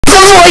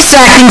voice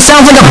acting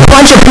sounds like a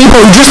bunch of people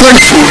who just learned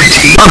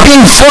are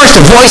being forced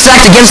to voice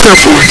act against their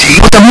with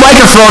the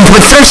microphones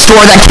with thrift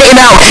store that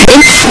came out in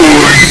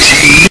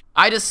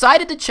I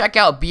decided to check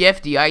out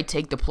BFDI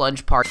Take the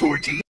Plunge Part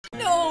 14.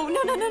 No,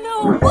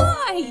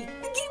 why?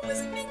 The game was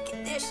in mint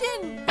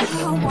condition.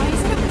 Oh, why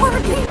isn't it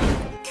working?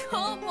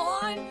 Come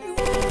on, you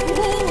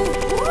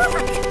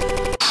work.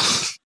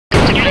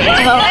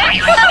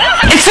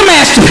 It's a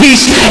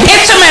masterpiece!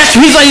 It's a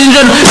masterpiece, ladies and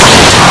gentlemen!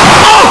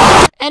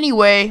 Oh!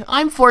 Anyway,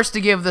 I'm forced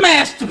to give the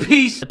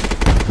masterpiece!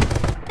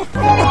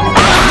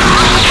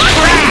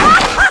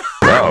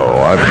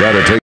 Oh, I've got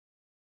to take...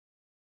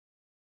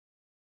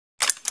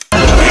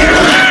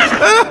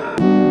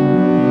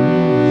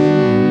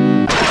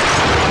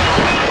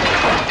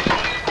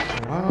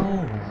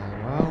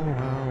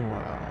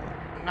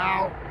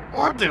 Now,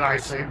 what did I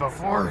say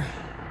before?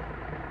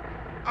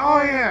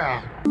 Oh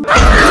yeah.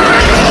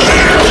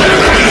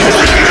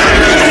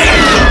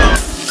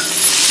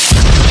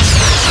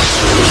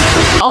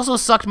 also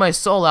sucked my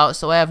soul out,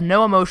 so I have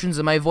no emotions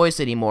in my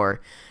voice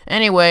anymore.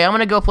 Anyway, I'm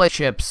gonna go play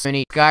chips and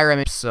eat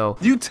Skyrim, so...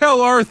 You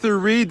tell Arthur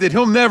Reed that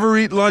he'll never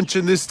eat lunch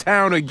in this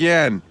town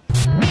again.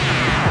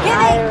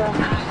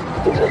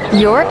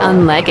 You're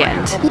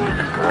unlegged.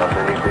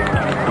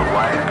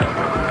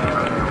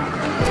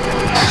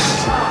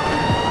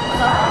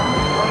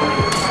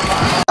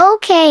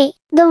 Okay,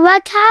 the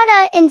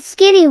Rattata and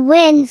Skitty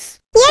wins.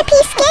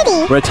 Yippee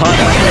Skitty!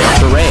 Rattata,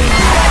 hooray!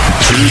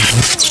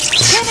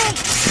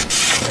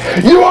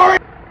 You are.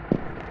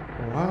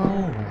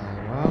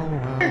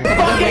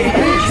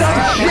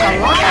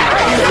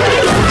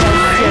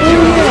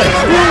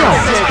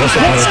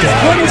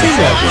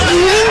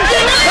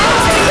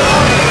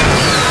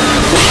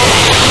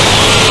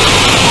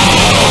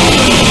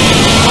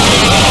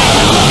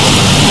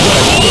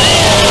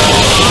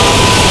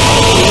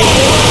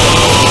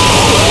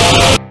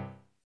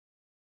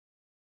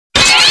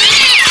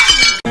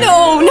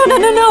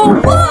 No,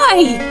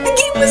 why? The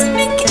game was in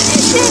mint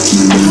condition.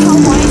 Oh,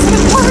 why isn't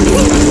it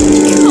working?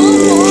 Come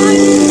on.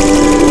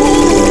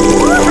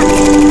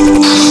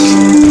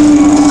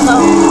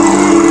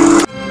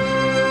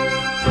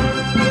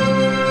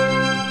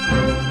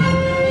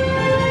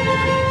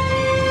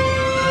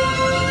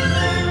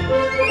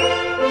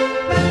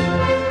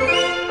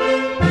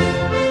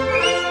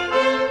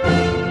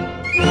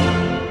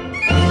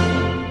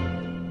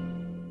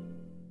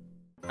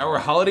 Our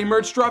holiday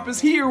merch drop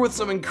is here with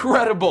some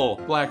incredible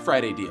Black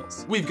Friday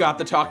deals. We've got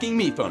the Talking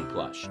Me Phone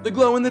plush, the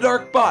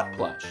glow-in-the-dark bot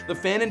plush, the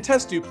fan and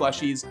test tube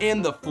plushies,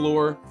 and the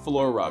floor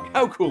rug.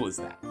 How cool is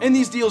that? And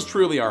these deals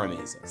truly are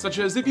amazing. Such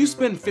as if you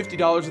spend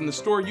 $50 in the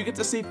store, you get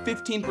to save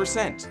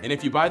 15%. And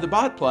if you buy the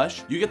bot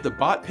plush, you get the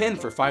bot pin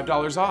for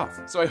 $5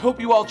 off. So I hope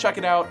you all check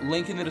it out,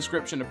 link in the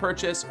description to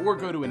purchase, or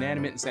go to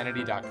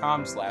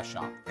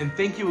inanimateinsanity.com/shop. And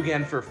thank you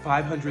again for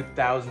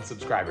 500,000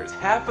 subscribers,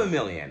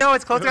 500,000. No,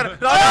 it's close to it.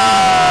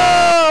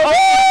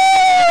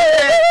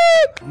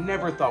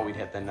 Never thought we'd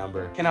hit that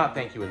number. Cannot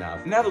thank you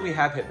enough. Now that we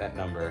have hit that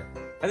number,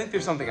 I think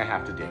there's something I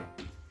have to do.